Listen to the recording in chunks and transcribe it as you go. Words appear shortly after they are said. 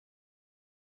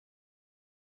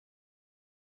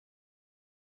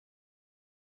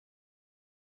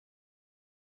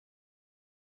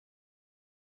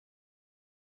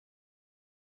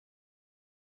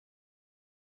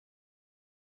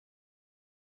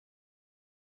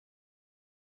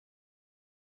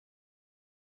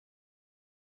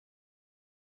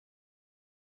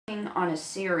On a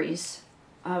series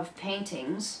of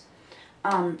paintings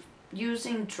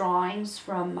using drawings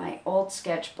from my old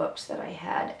sketchbooks that I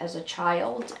had as a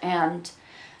child and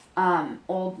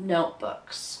old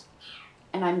notebooks.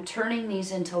 And I'm turning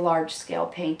these into large-scale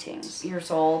paintings,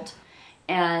 years old.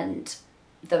 And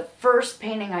the first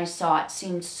painting I saw, it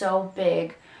seemed so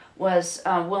big, was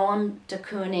Willem de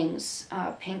Kooning's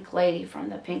Pink Lady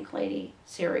from the Pink Lady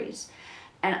series.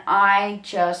 And I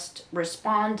just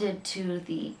responded to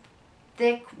the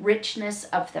thick richness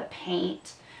of the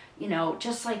paint, you know,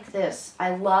 just like this.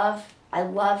 I love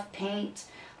paint.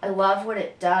 I love what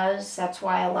it does. That's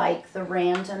why I like the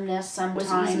randomness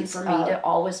sometimes. It was easy for me to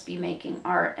always be making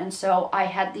art. And so I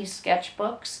had these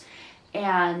sketchbooks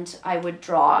and I would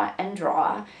draw and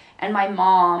draw. And my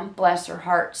mom, bless her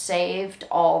heart, saved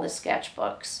all the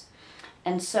sketchbooks.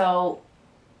 And so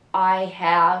I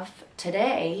have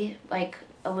today like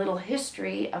a little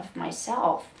history of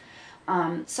myself.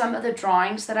 Some of the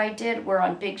drawings that I did were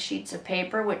on big sheets of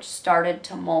paper, which started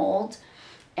to mold.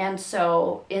 And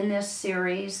so in this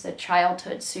series, the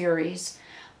childhood series,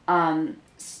 I've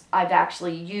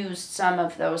actually used some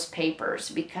of those papers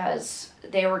because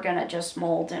they were going to just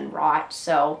mold and rot.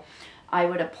 So I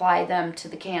would apply them to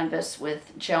the canvas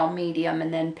with gel medium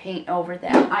and then paint over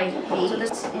them. I hate, so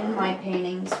this in my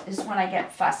paintings is when I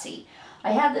get fussy.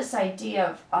 I had this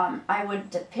idea of I would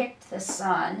depict the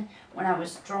sun when I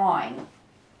was drawing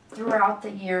throughout the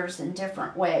years in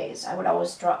different ways. I would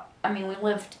always draw, I mean, we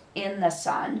lived in the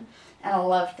sun and I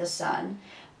loved the sun.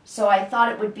 So I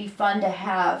thought it would be fun to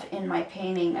have in my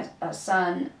painting a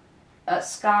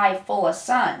sky full of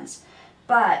suns.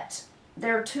 But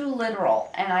they're too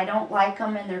literal and I don't like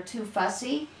them and they're too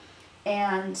fussy.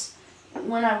 And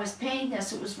when I was painting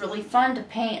this, it was really fun to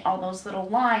paint all those little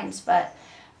lines, but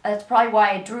that's probably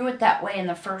why I drew it that way in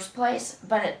the first place,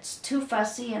 but it's too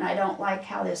fussy and I don't like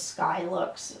how this sky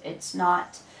looks. It's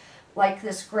not like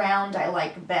this ground I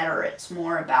like better. It's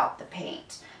more about the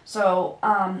paint. So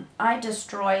I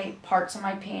destroy parts of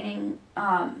my painting,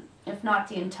 if not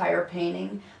the entire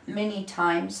painting, many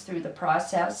times through the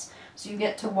process. So you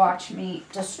get to watch me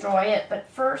destroy it. But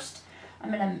first,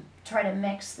 I'm going to try to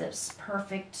mix this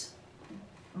perfect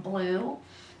blue.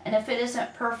 And if it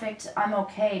isn't perfect, I'm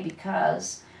okay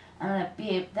because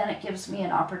then it gives me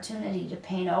an opportunity to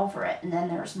paint over it, and then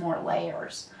there's more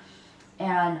layers.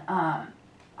 And I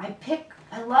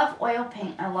love oil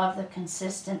paint. I love the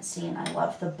consistency, and I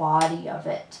love the body of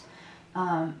it.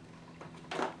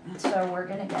 So we're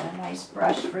going to get a nice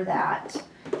brush for that.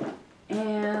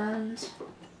 And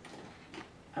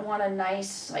I want a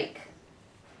nice, like,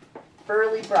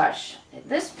 burly brush.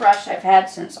 This brush I've had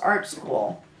since art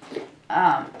school.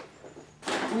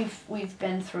 We've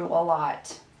been through a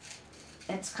lot.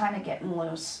 It's kind of getting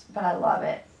loose, but I love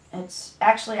it. It's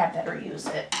actually, I better use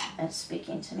it. It's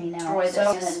speaking to me now.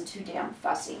 So it's too damn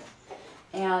fussy.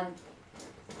 And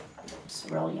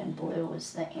cerulean blue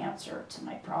is the answer to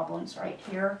my problems right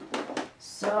here.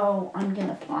 So I'm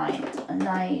gonna find a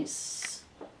nice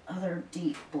other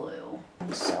deep blue.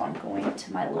 And so I'm going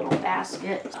to my little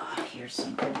basket. Oh, here's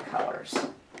some good colors.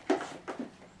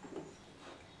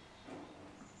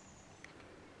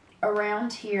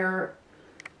 Around here,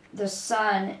 the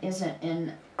sun isn't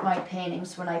in my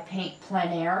paintings when I paint plein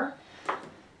air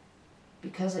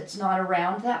because it's not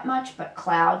around that much, but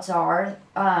clouds are.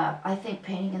 I think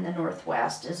painting in the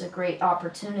Northwest is a great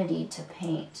opportunity to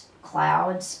paint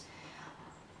clouds.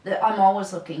 I'm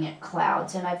always looking at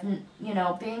clouds, and I've, you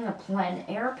know, being a plein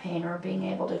air painter, being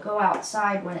able to go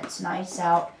outside when it's nice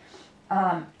out,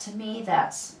 to me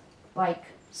that's like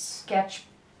sketching,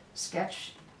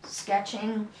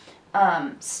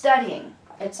 studying.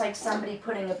 It's like somebody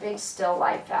putting a big still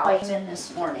life out. I came in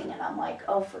this morning and I'm like,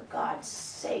 oh, for God's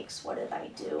sakes, what did I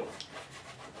do?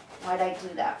 Why'd I do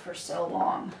that for so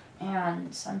long?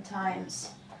 And sometimes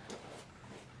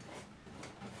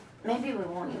maybe we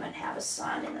won't even have a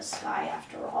sun in the sky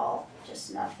after all,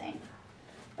 just nothing.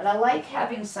 But I like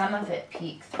having some of it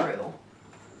peek through.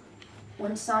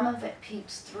 When some of it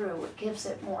peeks through, it gives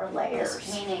it more layers.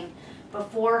 This painting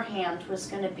beforehand was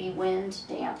going to be wind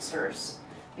dancers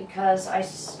because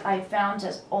I found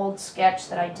an old sketch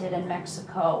that I did in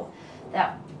Mexico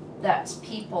that's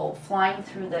people flying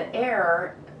through the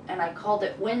air, and I called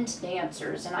it wind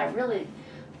dancers, and I really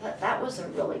that was a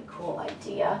really cool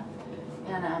idea.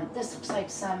 And this looks like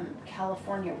some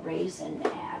California raisin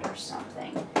ad or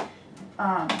something.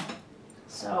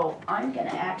 So I'm going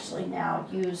to actually now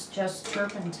use just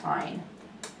turpentine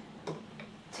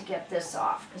to get this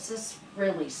off, because this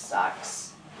really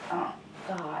sucks. Oh,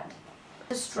 God.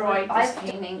 Destroyed this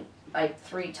painting like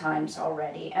 3 times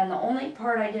already, and the only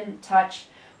part I didn't touch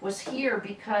was here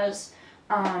because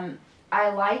I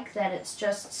like that it's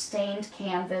just stained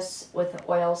canvas with an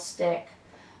oil stick.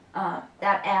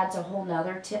 That adds a whole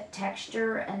nother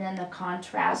texture, and then the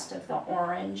contrast of the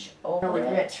orange over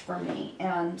really rich for me.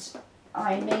 And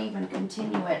I may even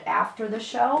continue it after the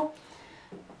show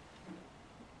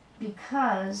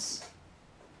because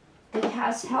it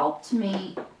has helped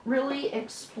me really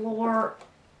explore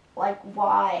like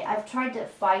why. I've tried to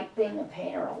fight being a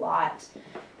painter a lot,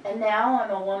 and now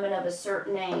I'm a woman of a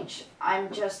certain age.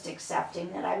 I'm just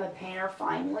accepting that I'm a painter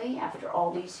finally after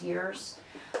all these years.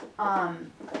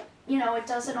 You know, it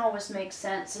doesn't always make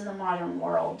sense in the modern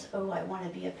world. Oh, I want to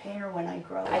be a painter when I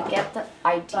grow up. I get the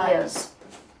ideas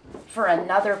for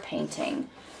another painting.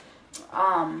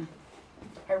 I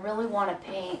really want to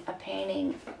paint a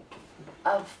painting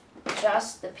of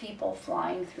just the people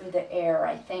flying through the air.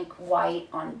 I think white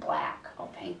on black. I'll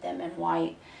paint them in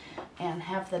white and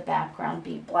have the background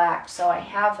be black. So I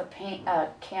have a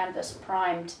canvas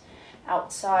primed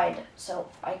outside, so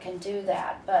I can do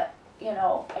that. But you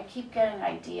know, I keep getting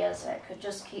ideas that could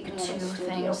just keep me in the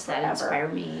studio things forever. That inspire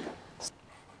me.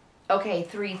 Okay,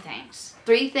 3 things.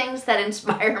 3 things that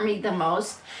inspire me the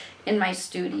most in my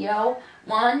studio.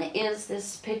 One is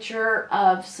this picture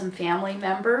of some family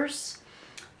members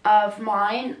of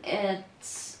mine.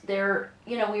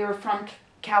 You know, we were from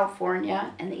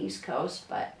California and the East Coast,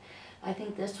 but I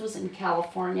think this was in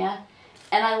California.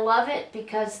 And I love it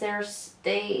because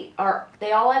they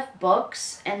all have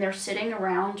books and they're sitting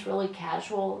around really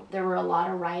casual. There were a lot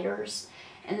of writers.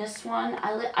 And this one,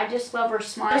 I just love her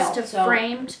smile. Just a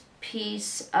framed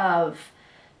piece of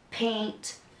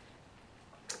paint.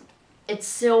 It's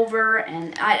silver,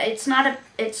 and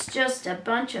it's just a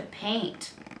bunch of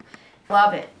paint.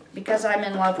 Love it because I'm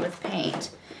in love with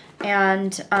paint.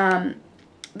 And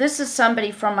this is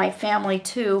somebody from my family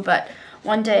too, but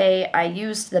one day I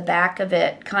used the back of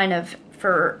it kind of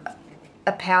for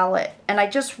a palette, and I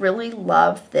just really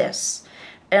love this.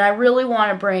 And I really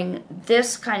want to bring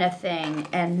this kind of thing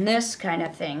and this kind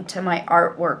of thing to my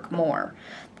artwork more.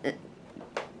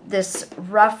 This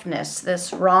roughness,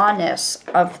 this rawness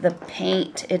of the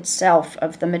paint itself,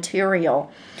 of the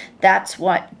material, that's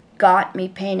what got me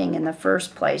painting in the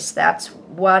first place. That's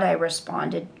what I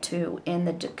responded to in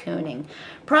the de Kooning.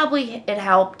 Probably it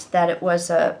helped that it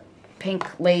was a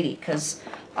pink lady, because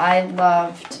I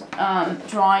loved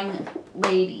drawing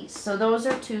ladies. So those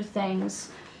are 2 things,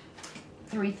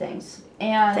 3 things.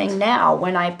 And now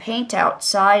when I paint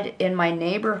outside in my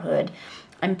neighborhood,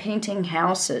 I'm painting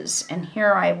houses, and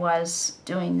here I was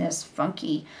doing this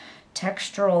funky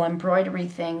textural embroidery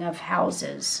thing of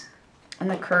houses and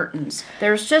the curtains.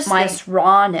 There's just this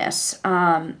rawness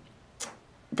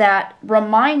that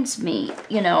reminds me,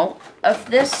 you know, of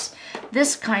this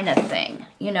kind of thing,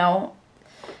 you know.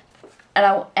 And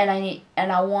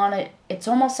I want it. It's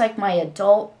almost like my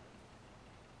adult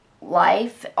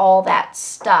life, all that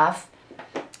stuff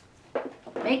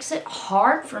makes it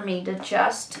hard for me to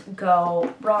just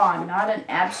go raw. I'm not an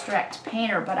abstract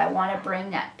painter, but I want to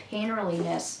bring that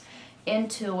painterliness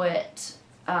into it.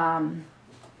 And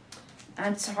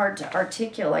it's hard to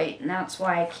articulate, and that's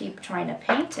why I keep trying to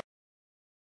paint it.